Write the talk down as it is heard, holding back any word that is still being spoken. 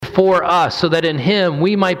for us, so that in him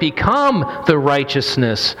we might become the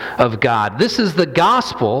righteousness of God. This is the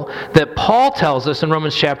gospel that Paul tells us in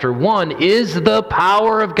Romans chapter 1 is the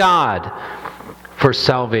power of God for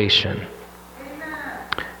salvation.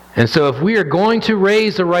 And so if we are going to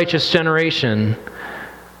raise a righteous generation,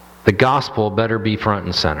 the gospel better be front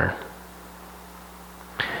and center.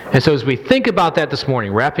 And so as we think about that this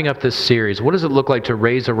morning, wrapping up this series, what does it look like to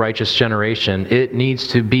raise a righteous generation? It needs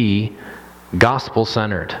to be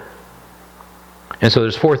gospel-centered. And so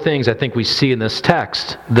there's 4 things I think we see in this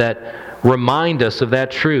text that remind us of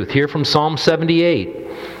that truth. Here from Psalm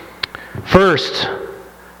 78. First,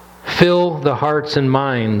 fill the hearts and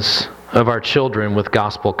minds of our children with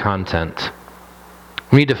gospel content.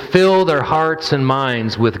 We need to fill their hearts and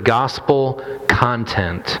minds with gospel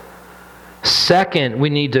content. Second, we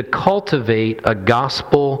need to cultivate a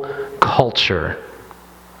gospel culture.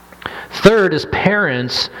 Third, as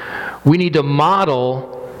parents, we need to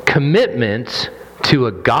model commitment to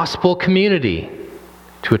a gospel community,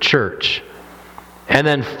 to a church. And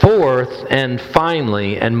then fourth, and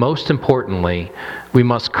finally, and most importantly, we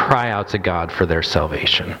must cry out to God for their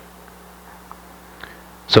salvation.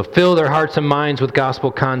 So fill their hearts and minds with gospel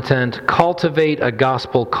content, cultivate a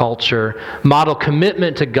gospel culture, model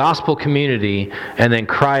commitment to gospel community, and then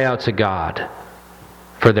cry out to God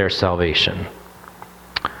for their salvation.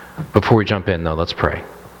 Before we jump in, though, let's pray.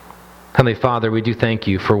 Heavenly Father, we do thank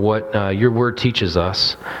you for what your word teaches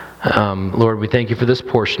us. Lord, we thank you for this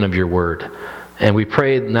portion of your word. And we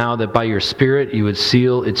pray now that by your Spirit you would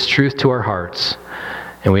seal its truth to our hearts.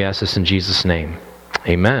 And we ask this in Jesus' name.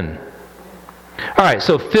 Amen. All right,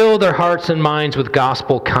 so fill their hearts and minds with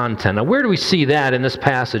gospel content. Now, where do we see that in this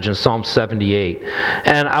passage in Psalm 78?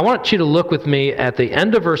 And I want you to look with me at the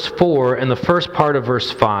end of verse 4 and the first part of verse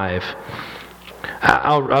 5.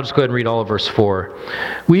 I'll just go ahead and read all of verse 4.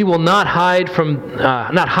 We will not hide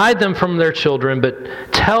them from their children,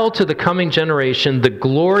 but tell to the coming generation the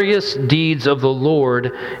glorious deeds of the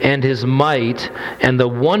Lord and his might and the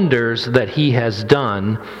wonders that he has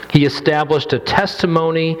done. He established a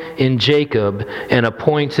testimony in Jacob and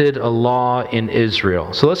appointed a law in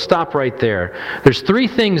Israel. So let's stop right there. There's 3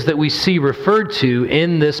 things that we see referred to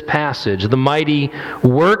in this passage: the mighty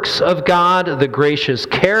works of God, the gracious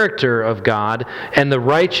character of God, and the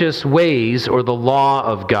righteous ways or the law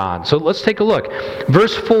of God. So let's take a look.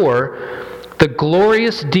 Verse 4, the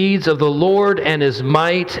glorious deeds of the Lord and his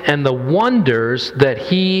might and the wonders that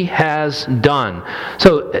he has done.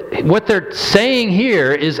 So what they're saying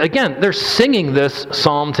here is, again, they're singing this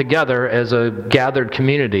psalm together as a gathered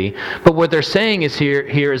community, but what they're saying is here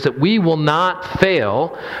is that we will not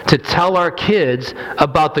fail to tell our kids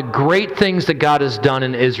about the great things that God has done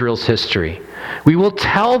in Israel's history. We will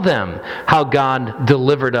tell them how God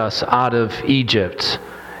delivered us out of Egypt.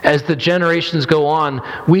 As the generations go on,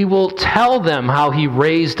 we will tell them how he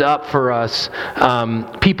raised up for us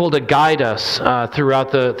people to guide us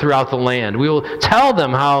throughout the land. We will tell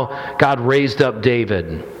them how God raised up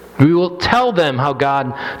David. We will tell them how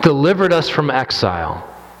God delivered us from exile.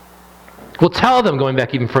 We'll tell them, going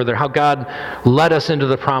back even further, how God led us into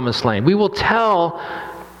the promised land. We will tell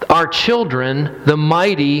our children the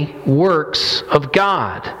mighty works of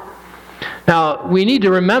God. Now, we need to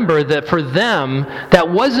remember that for them, that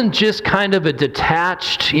wasn't just kind of a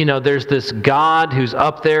detached, there's this God who's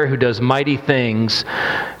up there who does mighty things,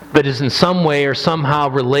 but is in some way or somehow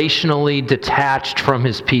relationally detached from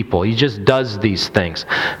his people. He just does these things.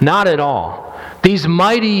 Not at all. These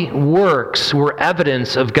mighty works were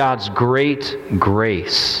evidence of God's great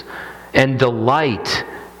grace and delight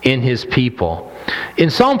in his people. In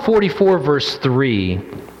Psalm 44, verse 3,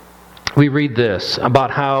 we read this about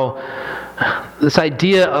how this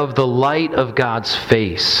idea of the light of God's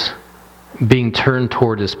face being turned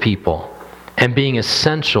toward his people and being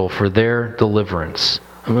essential for their deliverance.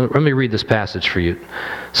 Let me read this passage for you.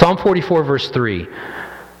 Psalm 44, verse 3.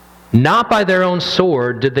 Not by their own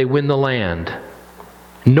sword did they win the land,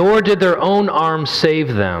 nor did their own arm save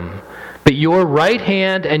them, but your right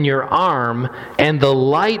hand and your arm and the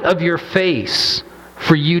light of your face,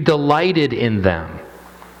 for you delighted in them.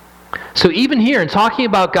 So even here, in talking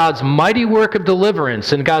about God's mighty work of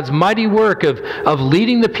deliverance and God's mighty work of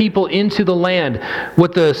leading the people into the land,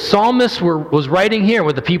 what the psalmist was writing here,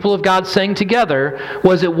 what the people of God sang together,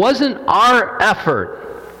 was it wasn't our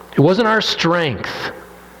effort, it wasn't our strength.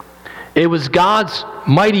 It was God's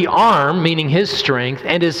mighty arm, meaning his strength,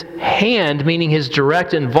 and his hand, meaning his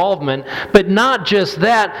direct involvement, but not just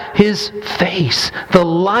that, his face, the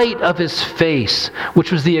light of his face,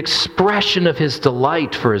 which was the expression of his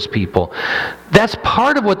delight for his people. That's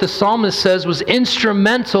part of what the psalmist says was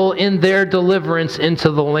instrumental in their deliverance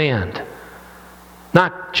into the land.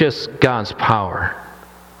 Not just God's power,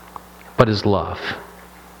 but His love.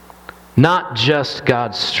 Not just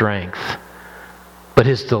God's strength, but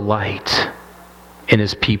His delight in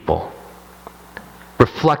His people,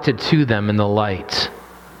 reflected to them in the light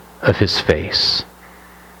of His face.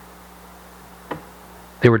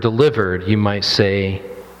 They were delivered, you might say,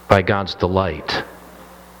 by God's delight.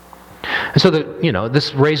 And so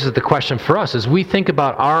this raises the question for us as we think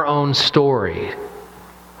about our own story.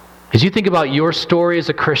 As you think about your story as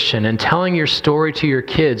a Christian and telling your story to your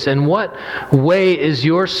kids, in what way is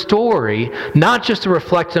your story not just a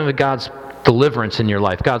reflection of God's deliverance in your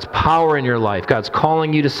life, God's power in your life, God's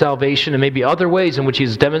calling you to salvation, and maybe other ways in which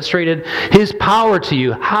He's demonstrated His power to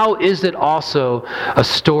you? How is it also a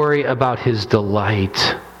story about His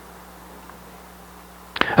delight?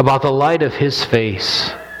 About the light of His face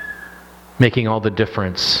making all the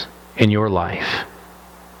difference in your life,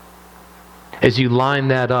 as you line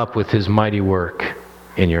that up with His mighty work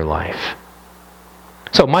in your life.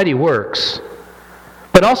 So, mighty works,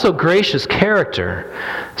 but also gracious character.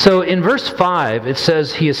 So in verse 5, it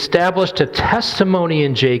says, He established a testimony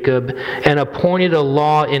in Jacob and appointed a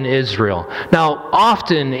law in Israel. Now,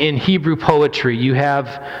 often in Hebrew poetry, you have,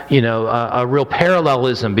 a real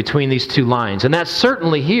parallelism between these two lines. And that's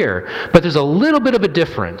certainly here, but there's a little bit of a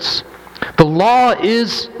difference. The law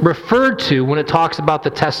is referred to when it talks about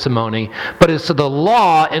the testimony, but it's the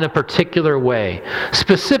law in a particular way.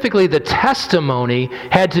 Specifically, the testimony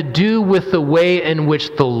had to do with the way in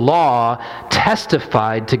which the law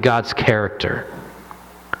testified to God's character.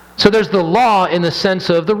 So there's the law in the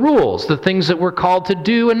sense of the rules, the things that we're called to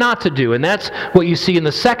do and not to do. And that's what you see in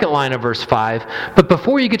the second line of verse 5. But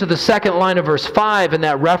before you get to the second line of verse 5 and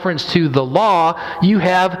that reference to the law, you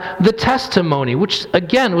have the testimony, which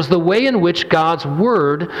again was the way in which God's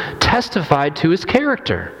Word testified to His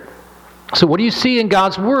character. So what do you see in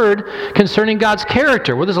God's Word concerning God's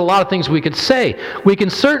character? Well, there's a lot of things we could say. We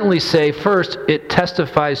can certainly say, first, it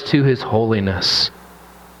testifies to His holiness.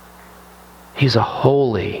 He's a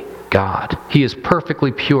holy God. He is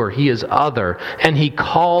perfectly pure. He is other. And He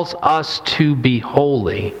calls us to be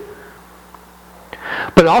holy.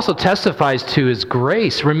 But it also testifies to His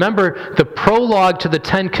grace. Remember, the prologue to the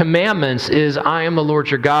Ten Commandments is, I am the Lord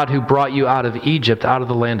your God who brought you out of Egypt, out of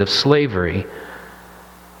the land of slavery.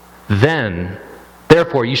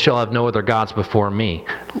 Therefore, you shall have no other gods before me.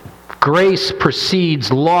 Grace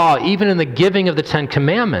precedes law, even in the giving of the Ten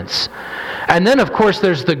Commandments. And then, of course,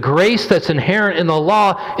 there's the grace that's inherent in the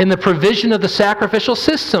law in the provision of the sacrificial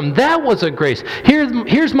system. That was a grace.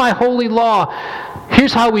 Here's my holy law.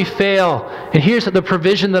 Here's how we fail. And here's the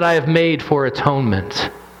provision that I have made for atonement.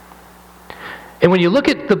 And when you look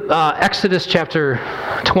at the Exodus chapter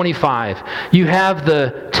 25, you have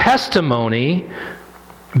the testimony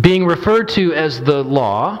being referred to as the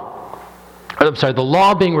law. The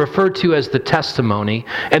law being referred to as the testimony,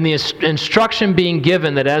 and the instruction being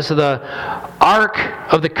given that as the Ark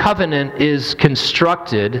of the Covenant is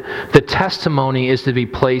constructed, the testimony is to be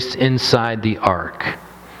placed inside the Ark.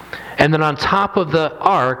 And then on top of the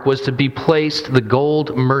Ark was to be placed the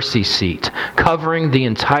gold mercy seat, covering the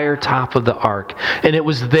entire top of the Ark. And it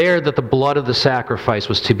was there that the blood of the sacrifice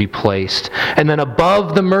was to be placed. And then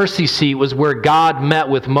above the mercy seat was where God met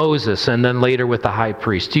with Moses and then later with the high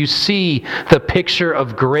priest. Do you see the picture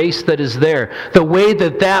of grace that is there? The way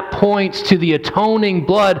that points to the atoning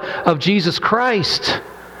blood of Jesus Christ.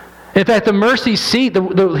 In fact, the mercy seat,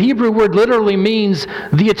 the Hebrew word literally means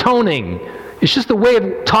the atoning. It's just a way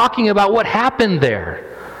of talking about what happened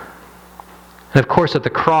there. And of course, at the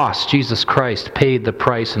cross, Jesus Christ paid the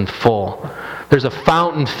price in full. There's a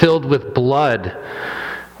fountain filled with blood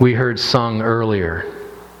we heard sung earlier.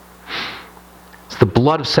 It's the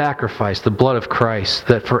blood of sacrifice, the blood of Christ,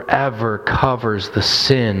 that forever covers the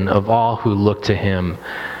sin of all who look to Him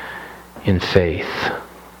in faith.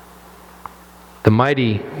 The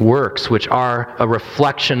mighty works, which are a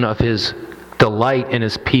reflection of His delight in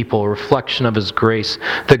His people, a reflection of His grace,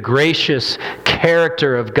 the gracious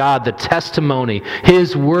character of God, the testimony,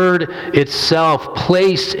 His Word itself,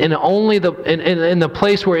 placed in only in the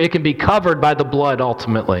place where it can be covered by the blood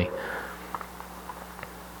ultimately.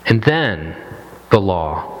 And then the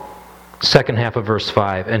law. Second half of verse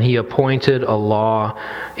 5, and He appointed a law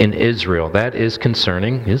in Israel. That is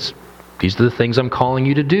concerning these are the things I'm calling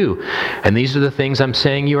you to do. And these are the things I'm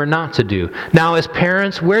saying you are not to do. Now, as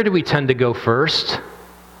parents, where do we tend to go first?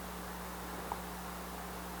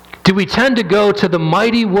 Do we tend to go to the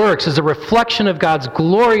mighty works as a reflection of God's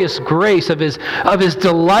glorious grace, of His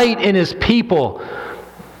delight in His people?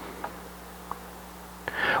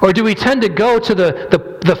 Or do we tend to go to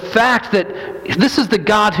the fact that this is the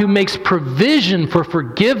God who makes provision for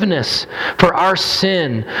forgiveness for our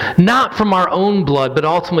sin, not from our own blood, but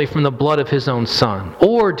ultimately from the blood of His own Son?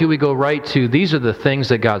 Or do we go right to, these are the things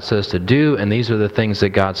that God says to do, and these are the things that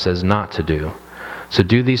God says not to do. So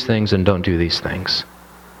do these things and don't do these things.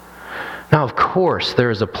 Now, of course, there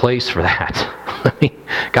is a place for that.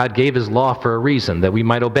 God gave His law for a reason, that we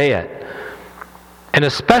might obey it. And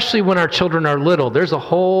especially when our children are little, there's a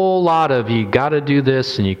whole lot of, you got to do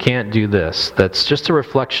this and you can't do this. That's just a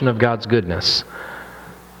reflection of God's goodness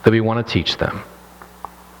that we want to teach them.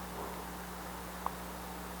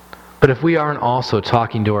 But if we aren't also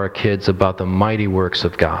talking to our kids about the mighty works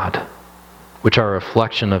of God, which are a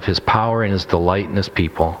reflection of His power and His delight in His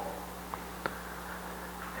people,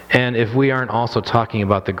 and if we aren't also talking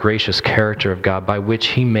about the gracious character of God by which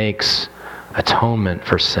He makes atonement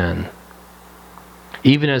for sin,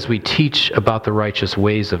 even as we teach about the righteous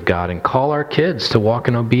ways of God and call our kids to walk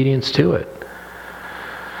in obedience to it,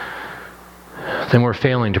 then we're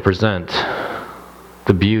failing to present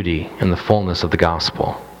the beauty and the fullness of the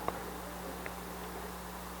gospel.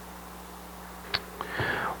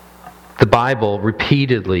 The Bible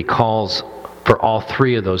repeatedly calls for all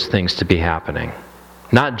three of those things to be happening.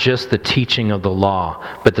 Not just the teaching of the law,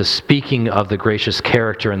 but the speaking of the gracious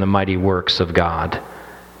character and the mighty works of God.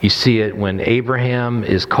 You see it when Abraham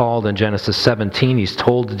is called in Genesis 17. He's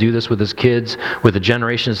told to do this with his kids, with the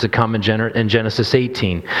generations to come in Genesis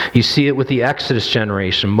 18. You see it with the Exodus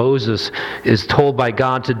generation. Moses is told by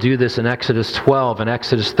God to do this in Exodus 12 and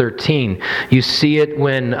Exodus 13. You see it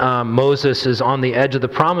when Moses is on the edge of the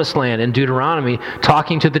promised land in Deuteronomy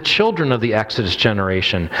talking to the children of the Exodus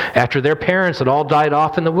generation after their parents had all died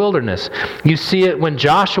off in the wilderness. You see it when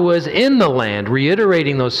Joshua is in the land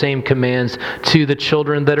reiterating those same commands to the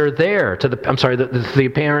children that are there, to the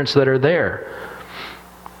parents that are there.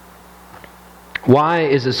 Why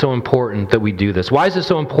is it so important that we do this? Why is it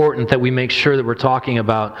so important that we make sure that we're talking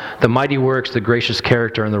about the mighty works, the gracious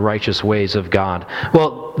character, and the righteous ways of God?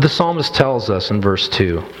 Well, the psalmist tells us in verse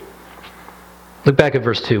 2. Look back at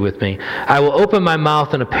verse 2 with me. I will open my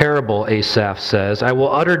mouth in a parable, Asaph says. I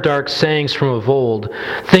will utter dark sayings from of old,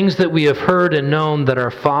 things that we have heard and known that our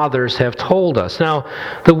fathers have told us. Now,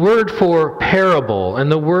 the word for parable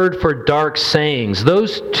and the word for dark sayings,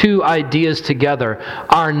 those two ideas together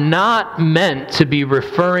are not meant to be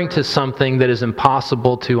referring to something that is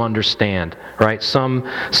impossible to understand, right? Some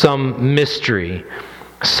mystery.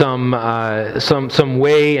 Some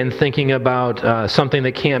way in thinking about something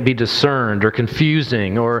that can't be discerned or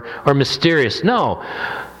confusing or mysterious. No.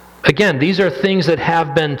 Again, these are things that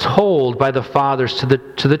have been told by the fathers to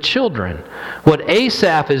the children. What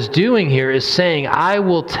Asaph is doing here is saying, I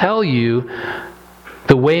will tell you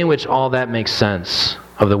the way in which all that makes sense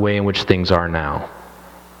of the way in which things are now.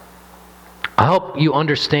 I hope you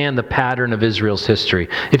understand the pattern of Israel's history.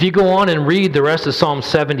 If you go on and read the rest of Psalm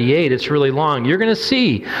 78, it's really long. You're going to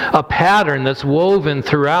see a pattern that's woven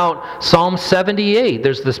throughout Psalm 78.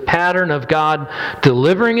 There's this pattern of God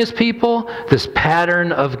delivering His people, this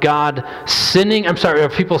pattern of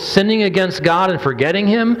people sinning against God and forgetting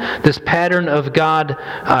Him, this pattern of God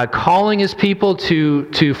calling His people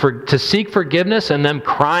to seek forgiveness and them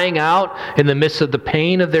crying out in the midst of the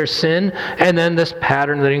pain of their sin, and then this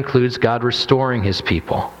pattern that includes God restoring His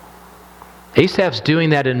people. Asaph's doing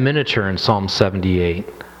that in miniature in Psalm 78.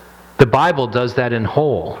 The Bible does that in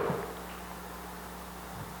whole.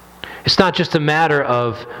 It's not just a matter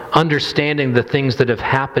of understanding the things that have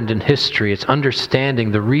happened in history. It's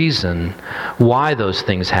understanding the reason why those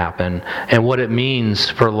things happen and what it means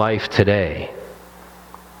for life today.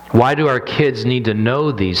 Why do our kids need to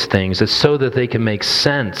know these things? It's so that they can make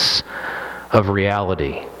sense of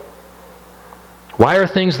reality. Why are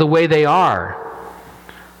things the way they are?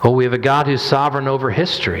 Well, we have a God who's sovereign over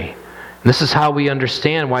history. And this is how we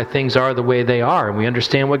understand why things are the way they are. And we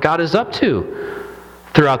understand what God is up to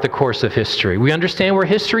throughout the course of history. We understand where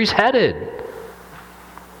history's headed.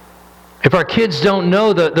 If our kids don't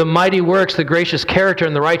know the mighty works, the gracious character,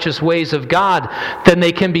 and the righteous ways of God, then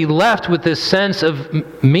they can be left with this sense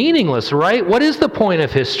of meaningless, right? What is the point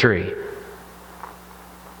of history?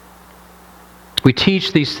 We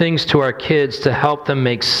teach these things to our kids to help them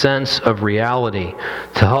make sense of reality,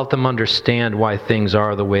 to help them understand why things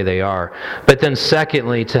are the way they are. But then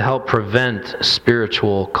secondly, to help prevent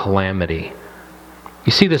spiritual calamity.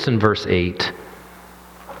 You see this in verse 8.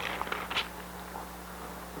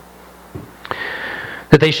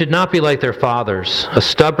 That they should not be like their fathers, a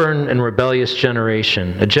stubborn and rebellious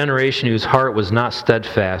generation, a generation whose heart was not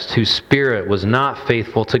steadfast, whose spirit was not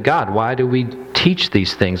faithful to God. Why do we teach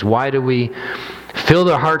these things? Why do we Fill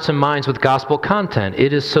their hearts and minds with gospel content.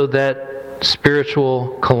 It is so that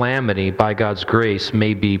spiritual calamity by God's grace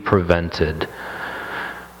may be prevented.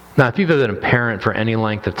 Now, if you've been a parent for any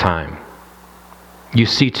length of time, you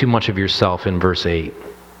see too much of yourself in verse 8.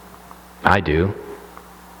 I do.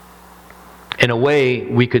 In a way,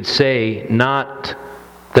 we could say not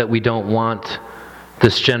that we don't want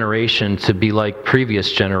this generation to be like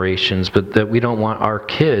previous generations, but that we don't want our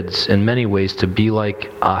kids in many ways to be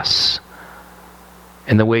like us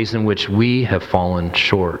in the ways in which we have fallen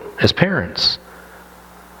short as parents.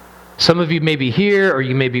 Some of you may be here or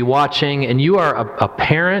you may be watching, and you are a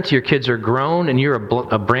parent, your kids are grown, and you're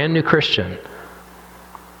a brand new Christian.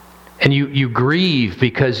 And you grieve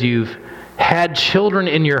because you've had children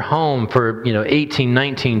in your home for 18,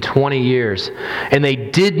 19, 20 years, and they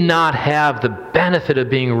did not have the benefit of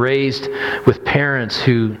being raised with parents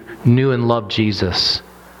who knew and loved Jesus.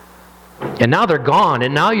 And now they're gone,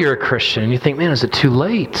 and now you're a Christian, and you think, man, is it too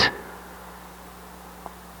late?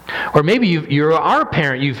 Or maybe you are a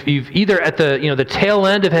parent. You've either at the tail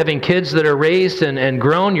end of having kids that are raised and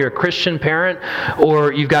grown. You're a Christian parent,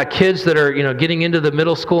 or you've got kids that are getting into the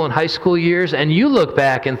middle school and high school years, and you look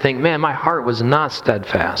back and think, man, my heart was not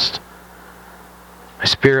steadfast. My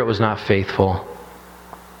spirit was not faithful.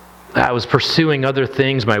 I was pursuing other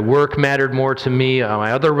things. My work mattered more to me.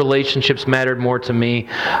 My other relationships mattered more to me.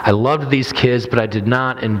 I loved these kids, but I did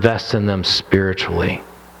not invest in them spiritually.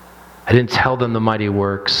 I didn't tell them the mighty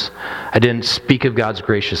works. I didn't speak of God's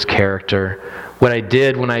gracious character. What I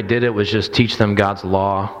did when I did it was just teach them God's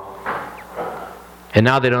law. And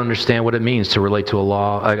now they don't understand what it means to relate to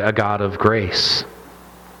a God of grace.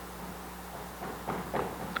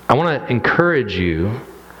 I want to encourage you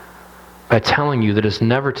by telling you that it's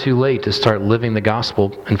never too late to start living the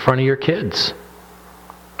gospel in front of your kids.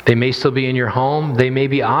 They may still be in your home. They may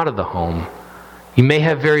be out of the home. You may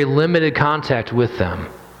have very limited contact with them.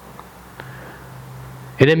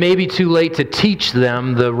 And it may be too late to teach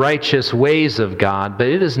them the righteous ways of God, but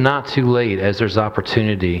it is not too late as there's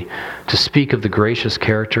opportunity to speak of the gracious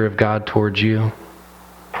character of God towards you,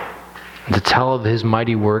 and to tell of His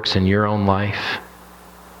mighty works in your own life.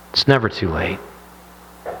 It's never too late.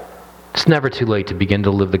 It's never too late to begin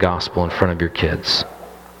to live the gospel in front of your kids.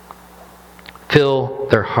 Fill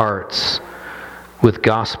their hearts with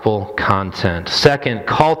gospel content. Second,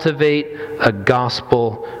 cultivate a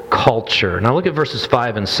gospel culture. Now look at verses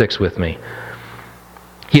 5 and 6 with me.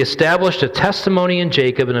 He established a testimony in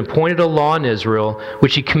Jacob and appointed a law in Israel,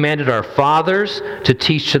 which He commanded our fathers to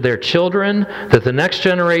teach to their children, that the next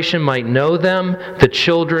generation might know them, the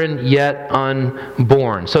children yet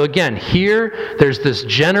unborn. So again, here there's this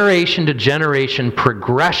generation to generation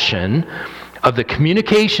progression of the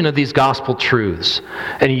communication of these gospel truths.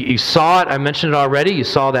 And you saw it, I mentioned it already, you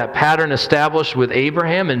saw that pattern established with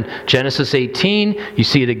Abraham in Genesis 18, you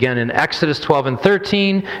see it again in Exodus 12 and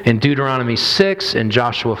 13, in Deuteronomy 6, in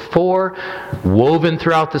Joshua 4, woven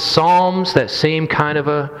throughout the Psalms, that same kind of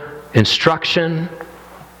a instruction.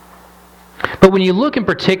 But when you look in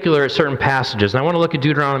particular at certain passages, and I want to look at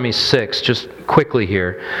Deuteronomy 6 just quickly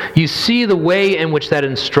here, you see the way in which that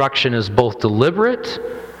instruction is both deliberate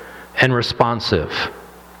and responsive.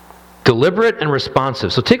 Deliberate and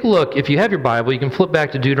responsive. So take a look. If you have your Bible, you can flip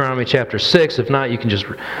back to Deuteronomy chapter 6. If not, you can just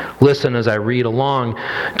listen as I read along.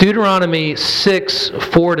 Deuteronomy 6,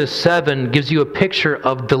 4-7 gives you a picture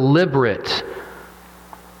of deliberate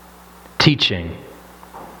teaching.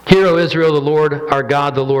 Hear, O Israel, the Lord our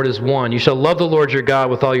God, the Lord is one. You shall love the Lord your God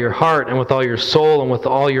with all your heart and with all your soul and with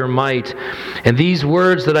all your might. And these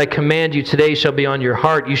words that I command you today shall be on your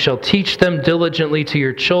heart. You shall teach them diligently to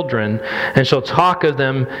your children, and shall talk of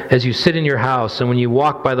them as you sit in your house, and when you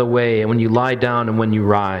walk by the way, and when you lie down, and when you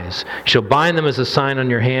rise. You shall bind them as a sign on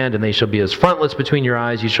your hand, and they shall be as frontlets between your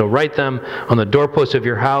eyes. You shall write them on the doorposts of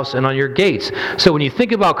your house and on your gates. So when you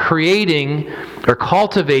think about creating or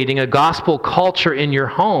cultivating a gospel culture in your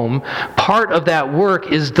home, part of that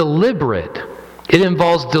work is deliberate. It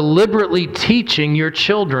involves deliberately teaching your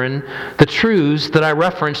children the truths that I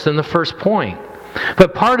referenced in the first point.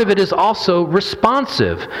 But part of it is also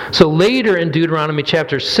responsive. So later in Deuteronomy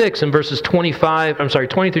chapter 6 and verses 20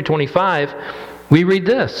 through 25, we read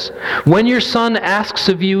this. When your son asks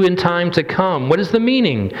of you in time to come, what is the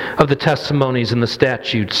meaning of the testimonies and the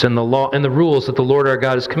statutes and the law and the rules that the Lord our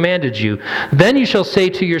God has commanded you? Then you shall say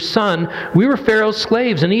to your son, we were Pharaoh's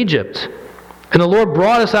slaves in Egypt. And the Lord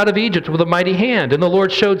brought us out of Egypt with a mighty hand. And the Lord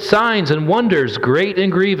showed signs and wonders great and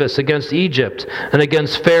grievous against Egypt and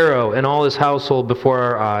against Pharaoh and all his household before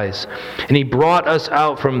our eyes. And He brought us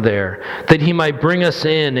out from there, that He might bring us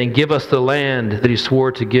in and give us the land that He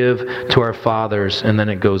swore to give to our fathers. And then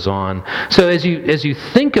it goes on. So as you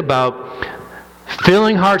think about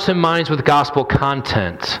Filling hearts and minds with gospel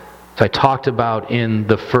content, as I talked about in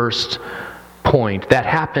the first point, that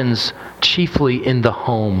happens chiefly in the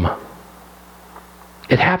home.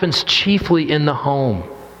 It happens chiefly in the home.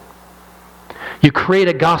 You create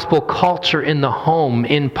a gospel culture in the home,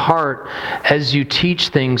 in part, as you teach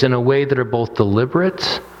things in a way that are both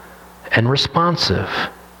deliberate and responsive.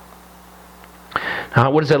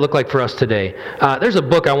 What does that look like for us today? There's a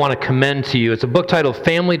book I want to commend to you. It's a book titled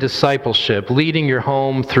Family Discipleship, Leading Your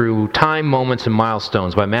Home Through Time, Moments, and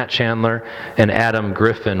Milestones by Matt Chandler and Adam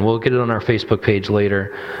Griffin. We'll get it on our Facebook page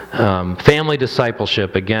later. Family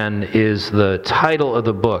Discipleship, again, is the title of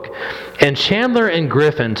the book. And Chandler and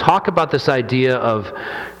Griffin talk about this idea of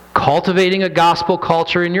cultivating a gospel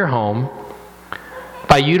culture in your home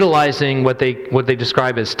by utilizing what they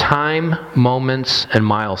describe as time, moments, and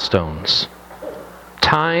milestones.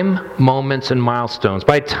 Time, moments, and milestones.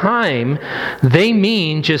 By time, they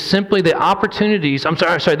mean just simply the opportunities,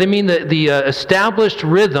 they mean the established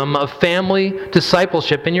rhythm of family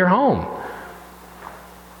discipleship in your home.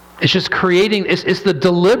 It's just creating, it's the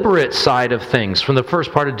deliberate side of things from the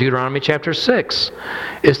first part of Deuteronomy chapter 6.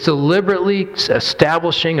 It's deliberately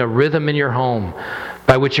establishing a rhythm in your home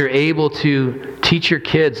by which you're able to teach your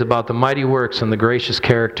kids about the mighty works and the gracious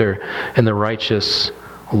character and the righteous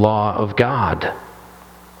law of God.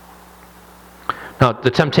 Now,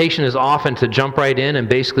 the temptation is often to jump right in and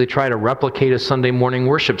basically try to replicate a Sunday morning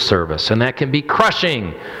worship service, and that can be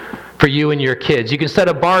crushing for you and your kids. You can set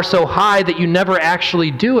a bar so high that you never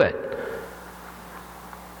actually do it.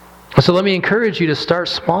 So let me encourage you to start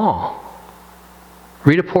small.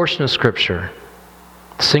 Read a portion of Scripture.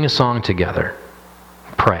 Sing a song together.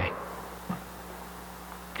 Pray.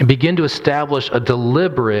 And begin to establish a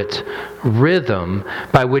deliberate rhythm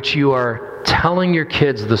by which you are telling your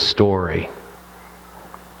kids the story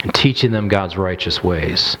and teaching them God's righteous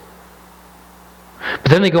ways. But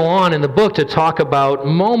then they go on in the book to talk about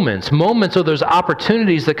moments. Moments are those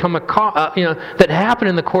opportunities that that happen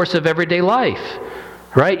in the course of everyday life.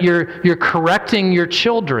 Right? You're correcting your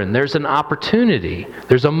children. There's an opportunity.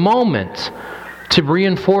 There's a moment to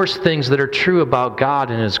reinforce things that are true about God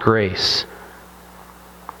and His grace.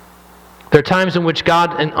 There are times in which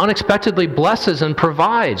God unexpectedly blesses and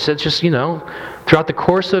provides. That's just, throughout the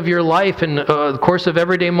course of your life and the course of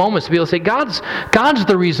everyday moments, to be able to say, God's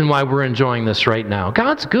the reason why we're enjoying this right now.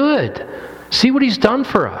 God's good. See what He's done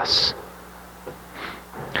for us.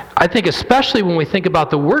 I think especially when we think about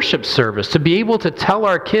the worship service, to be able to tell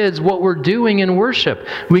our kids what we're doing in worship.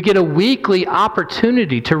 We get a weekly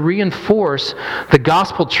opportunity to reinforce the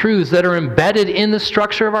gospel truths that are embedded in the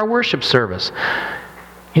structure of our worship service.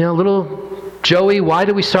 Little Joey, why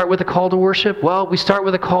do we start with a call to worship? Well, we start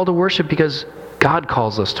with a call to worship because God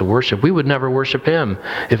calls us to worship. We would never worship Him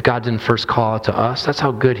if God didn't first call out to us. That's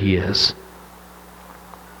how good He is.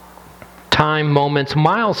 Time, moments,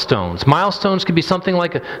 milestones. Milestones could be something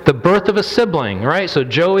like the birth of a sibling, right? So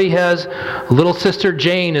Joey has a little sister,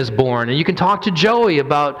 Jane, is born. And you can talk to Joey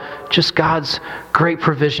about just God's great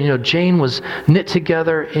provision. Jane was knit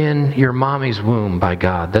together in your mommy's womb by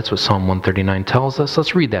God. That's what Psalm 139 tells us.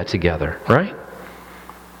 Let's read that together, right?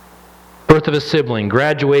 Birth of a sibling,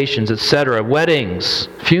 graduations, etc., weddings,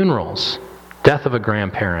 funerals, death of a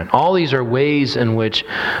grandparent. All these are ways in which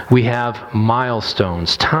we have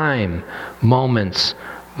milestones, time, moments,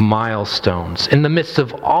 milestones. In the midst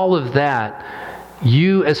of all of that,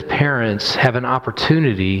 you as parents have an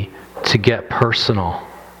opportunity to get personal.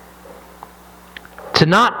 To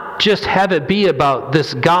not just have it be about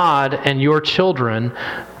this God and your children,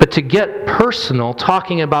 but to get personal,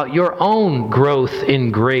 talking about your own growth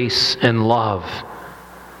in grace and love.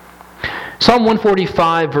 Psalm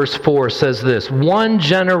 145 verse 4 says this, "One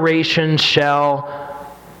generation shall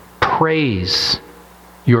praise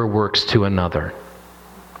your works to another."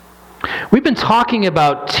 We've been talking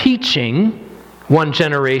about teaching one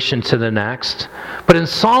generation to the next, but in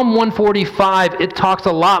Psalm 145 it talks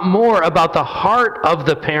a lot more about the heart of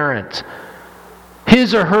the parent,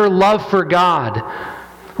 his or her love for God,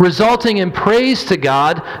 resulting in praise to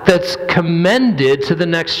God that's commended to the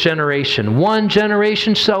next generation. One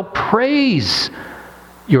generation shall praise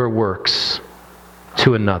your works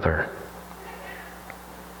to another.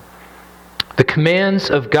 The commands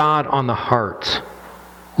of God on the heart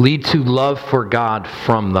lead to love for God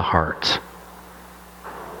from the heart.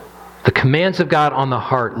 The commands of God on the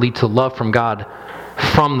heart lead to love from God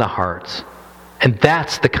from the heart. And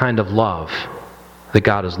that's the kind of love that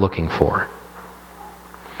God is looking for.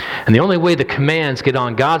 And the only way the commands get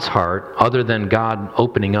on God's heart, other than God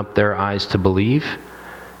opening up their eyes to believe,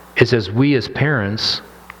 is as we as parents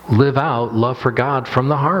live out love for God from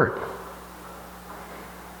the heart.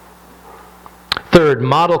 Third,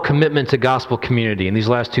 model commitment to gospel community. And these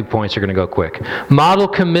last 2 points are going to go quick. Model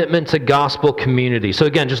commitment to gospel community. So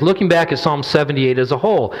again, just looking back at Psalm 78 as a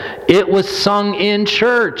whole, it was sung in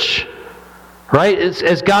church. Right?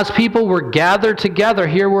 As God's people were gathered together,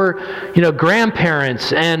 here were,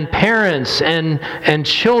 grandparents and parents and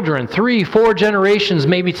children, 3, 4 generations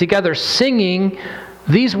maybe together singing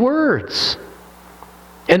these words.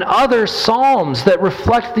 And other psalms that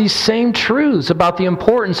reflect these same truths about the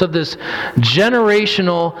importance of this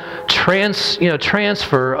generational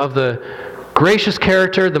transfer of the gracious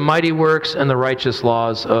character, the mighty works, and the righteous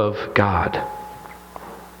laws of God.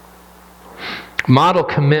 Model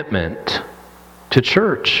commitment to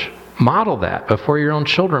church. Model that before your own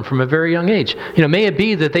children from a very young age. May it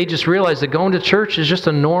be that they just realize that going to church is just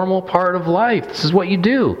a normal part of life. This is what you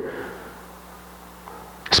do.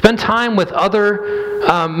 Spend time with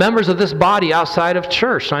other members of this body outside of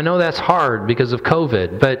church. I know that's hard because of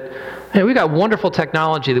COVID, but we've got wonderful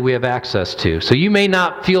technology that we have access to. So you may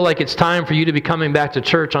not feel like it's time for you to be coming back to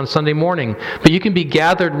church on Sunday morning, but you can be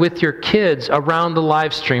gathered with your kids around the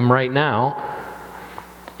live stream right now.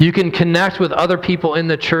 You can connect with other people in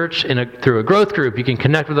the church through a growth group. You can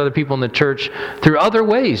connect with other people in the church through other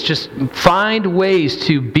ways. Just find ways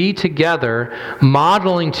to be together,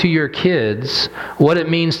 modeling to your kids what it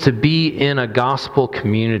means to be in a gospel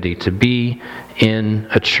community, to be in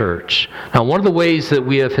a church. Now, one of the ways that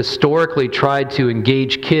we have historically tried to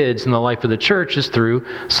engage kids in the life of the church is through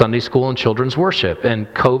Sunday school and children's worship. And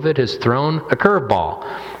COVID has thrown a curveball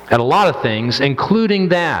at a lot of things, including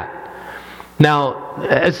that. Now,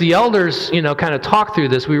 as the elders, kind of talk through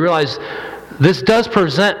this, we realize this does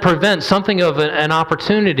prevent something of an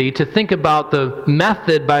opportunity to think about the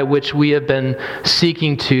method by which we have been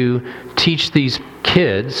seeking to teach these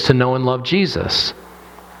kids to know and love Jesus.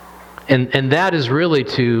 And that is really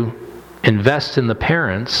to invest in the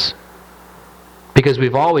parents, because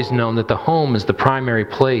we've always known that the home is the primary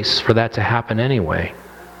place for that to happen anyway.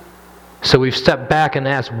 So we've stepped back and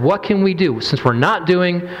asked, what can we do? Since we're not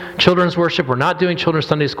doing children's worship, we're not doing children's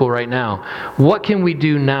Sunday school right now, what can we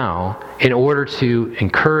do now in order to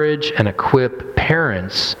encourage and equip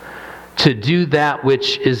parents to do that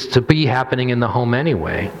which is to be happening in the home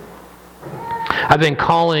anyway? I've been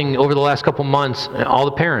calling over the last couple months all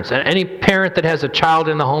the parents. Any parent that has a child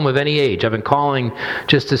in the home of any age, I've been calling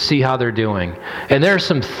just to see how they're doing. And there are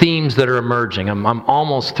some themes that are emerging. I'm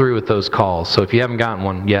almost through with those calls, so if you haven't gotten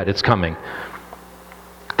one yet, it's coming.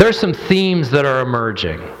 There are some themes that are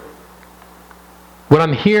emerging. What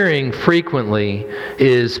I'm hearing frequently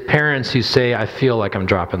is parents who say, I feel like I'm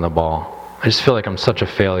dropping the ball. I just feel like I'm such a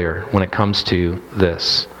failure when it comes to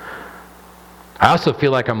this. I also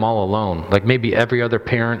feel like I'm all alone. Like maybe every other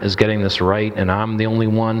parent is getting this right and I'm the only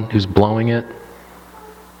one who's blowing it.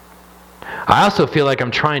 I also feel like I'm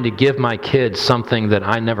trying to give my kids something that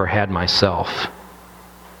I never had myself.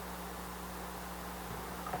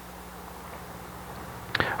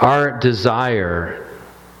 Our desire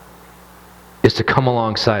is to come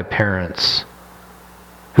alongside parents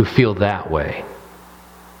who feel that way.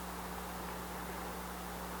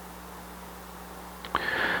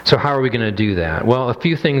 So how are we going to do that? Well, a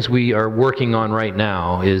few things we are working on right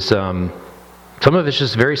now is some of it's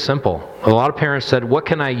just very simple. A lot of parents said, what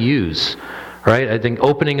can I use? Right? I think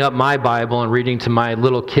opening up my Bible and reading to my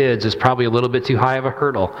little kids is probably a little bit too high of a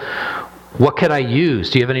hurdle. What could I use?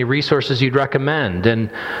 Do you have any resources you'd recommend?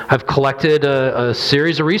 And I've collected a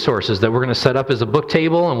series of resources that we're going to set up as a book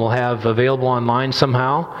table and we'll have available online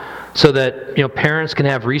somehow so that parents can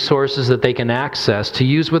have resources that they can access to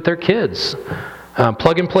use with their kids.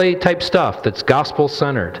 Plug and play type stuff that's gospel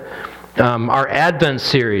centered. Our Advent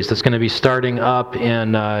series that's going to be starting up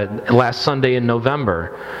in last Sunday in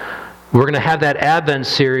November. We're going to have that Advent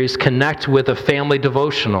series connect with a family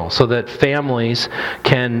devotional so that families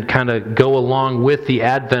can kind of go along with the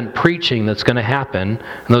Advent preaching that's going to happen.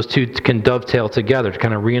 And those two can dovetail together to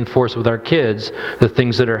kind of reinforce with our kids the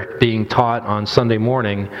things that are being taught on Sunday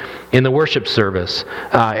morning in the worship service.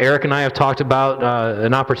 Eric and I have talked about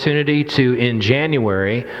an opportunity to, in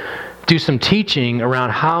January, do some teaching around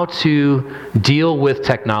how to deal with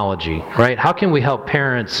technology, right? How can we help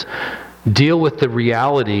parents deal with the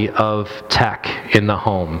reality of tech in the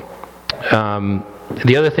home?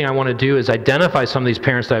 The other thing I want to do is identify some of these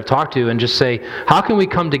parents that I've talked to and just say, how can we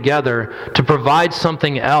come together to provide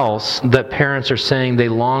something else that parents are saying they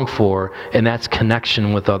long for, and that's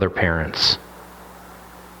connection with other parents,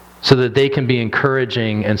 so that they can be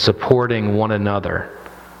encouraging and supporting one another,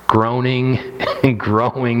 groaning and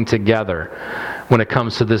growing together when it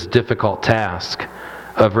comes to this difficult task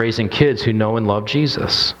of raising kids who know and love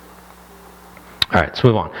Jesus. All right, let's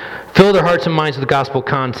move on. Fill their hearts and minds with gospel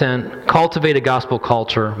content, cultivate a gospel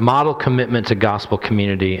culture, model commitment to gospel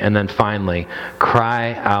community, and then finally,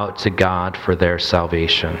 cry out to God for their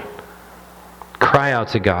salvation. Cry out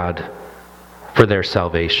to God for their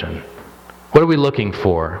salvation. What are we looking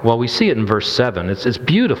for? Well, we see it in verse 7. It's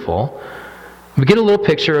beautiful. We get a little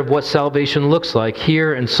picture of what salvation looks like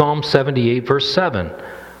here in Psalm 78, verse 7.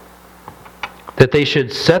 That they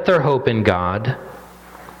should set their hope in God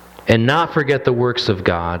and not forget the works of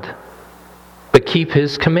God, but keep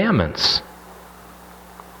His commandments.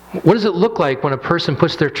 What does it look like when a person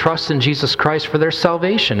puts their trust in Jesus Christ for their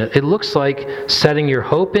salvation? It looks like setting your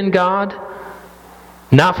hope in God,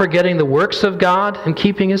 not forgetting the works of God, and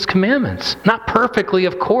keeping His commandments. Not perfectly,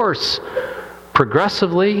 of course,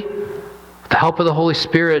 progressively, with the help of the Holy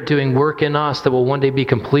Spirit doing work in us that will one day be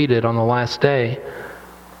completed on the last day.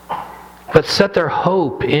 But set their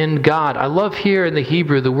hope in God. I love here in the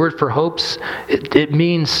Hebrew, the word for hopes, it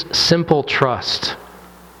means simple trust.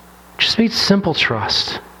 It just means simple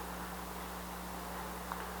trust.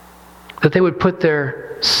 That they would put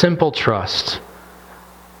their simple trust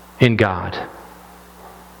in God.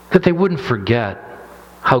 That they wouldn't forget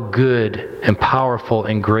how good and powerful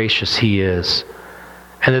and gracious He is.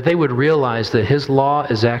 And that they would realize that His law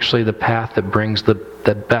is actually the path that brings the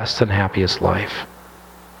best and happiest life.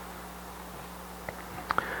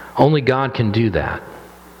 Only God can do that.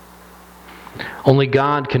 Only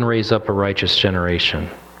God can raise up a righteous generation.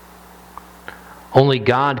 Only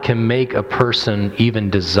God can make a person even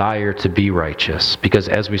desire to be righteous. Because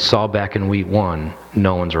as we saw back in week 1,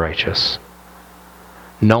 no one's righteous.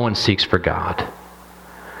 No one seeks for God.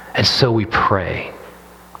 And so we pray.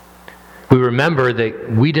 We remember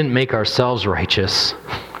that we didn't make ourselves righteous.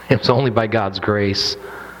 It was only by God's grace.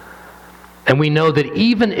 And we know that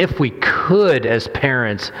even if we could, as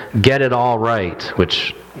parents, get it all right,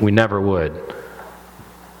 which we never would,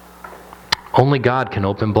 only God can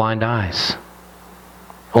open blind eyes.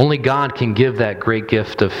 Only God can give that great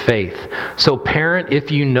gift of faith. So parent, if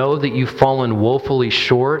you know that you've fallen woefully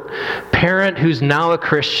short, parent who's now a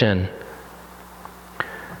Christian,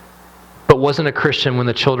 but wasn't a Christian when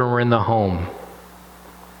the children were in the home,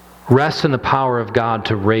 rest in the power of God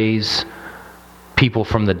to raise people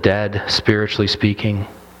from the dead, spiritually speaking.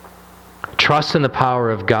 Trust in the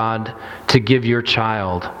power of God to give your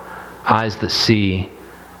child eyes that see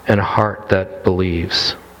and a heart that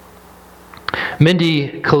believes.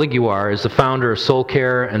 Mindy Caliguar is the founder of Soul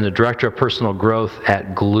Care and the director of personal growth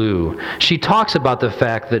at Glue. She talks about the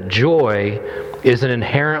fact that joy is an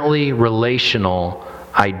inherently relational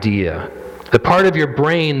idea. The part of your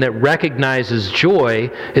brain that recognizes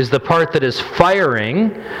joy is the part that is firing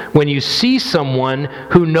when you see someone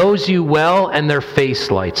who knows you well and their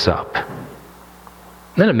face lights up. Isn't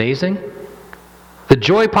that amazing? The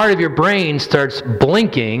joy part of your brain starts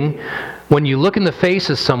blinking when you look in the face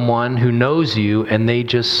of someone who knows you and they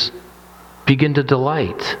just begin to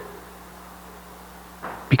delight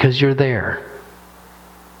because you're there.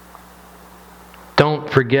 Don't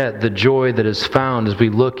forget the joy that is found as we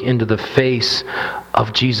look into the face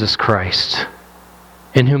of Jesus Christ,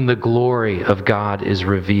 in whom the glory of God is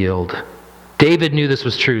revealed. David knew this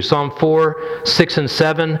was true. Psalm 4, 6, and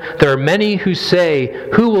 7. There are many who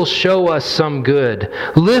say, "Who will show us some good?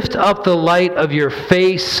 Lift up the light of your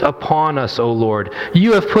face upon us, O Lord.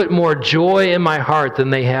 You have put more joy in my heart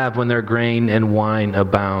than they have when their grain and wine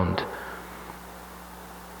abound."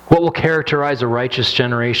 What will characterize a righteous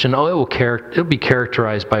generation? Oh, it'll be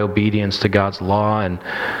characterized by obedience to God's law,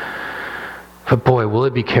 but boy, will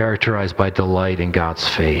it be characterized by delight in God's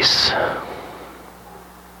face.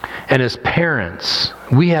 And as parents,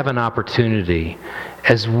 we have an opportunity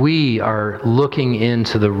as we are looking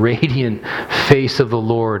into the radiant face of the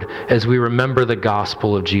Lord as we remember the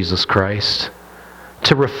gospel of Jesus Christ,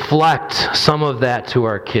 to reflect some of that to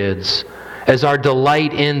our kids as our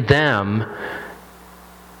delight in them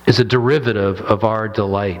is a derivative of our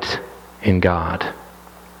delight in God.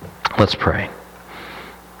 Let's pray.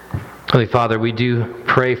 Holy Father, we do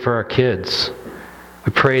pray for our kids.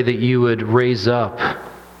 We pray that you would raise up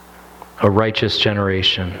a righteous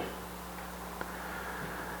generation.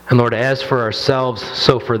 And Lord, as for ourselves,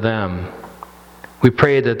 so for them. We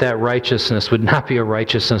pray that that righteousness would not be a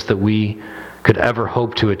righteousness that we could ever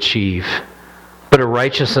hope to achieve, but a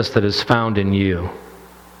righteousness that is found in you.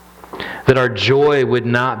 That our joy would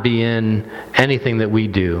not be in anything that we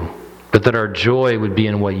do, but that our joy would be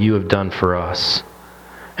in what you have done for us.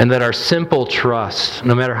 And that our simple trust,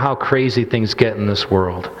 no matter how crazy things get in this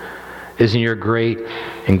world, is in your great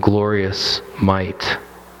and glorious might.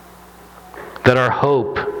 That our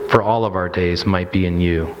hope for all of our days might be in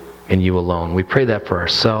you alone. We pray that for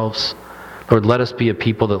ourselves. Lord, let us be a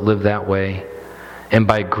people that live that way. And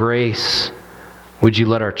by grace, would you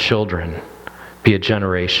let our children be a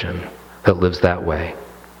generation that lives that way?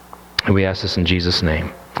 And we ask this in Jesus'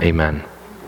 name. Amen.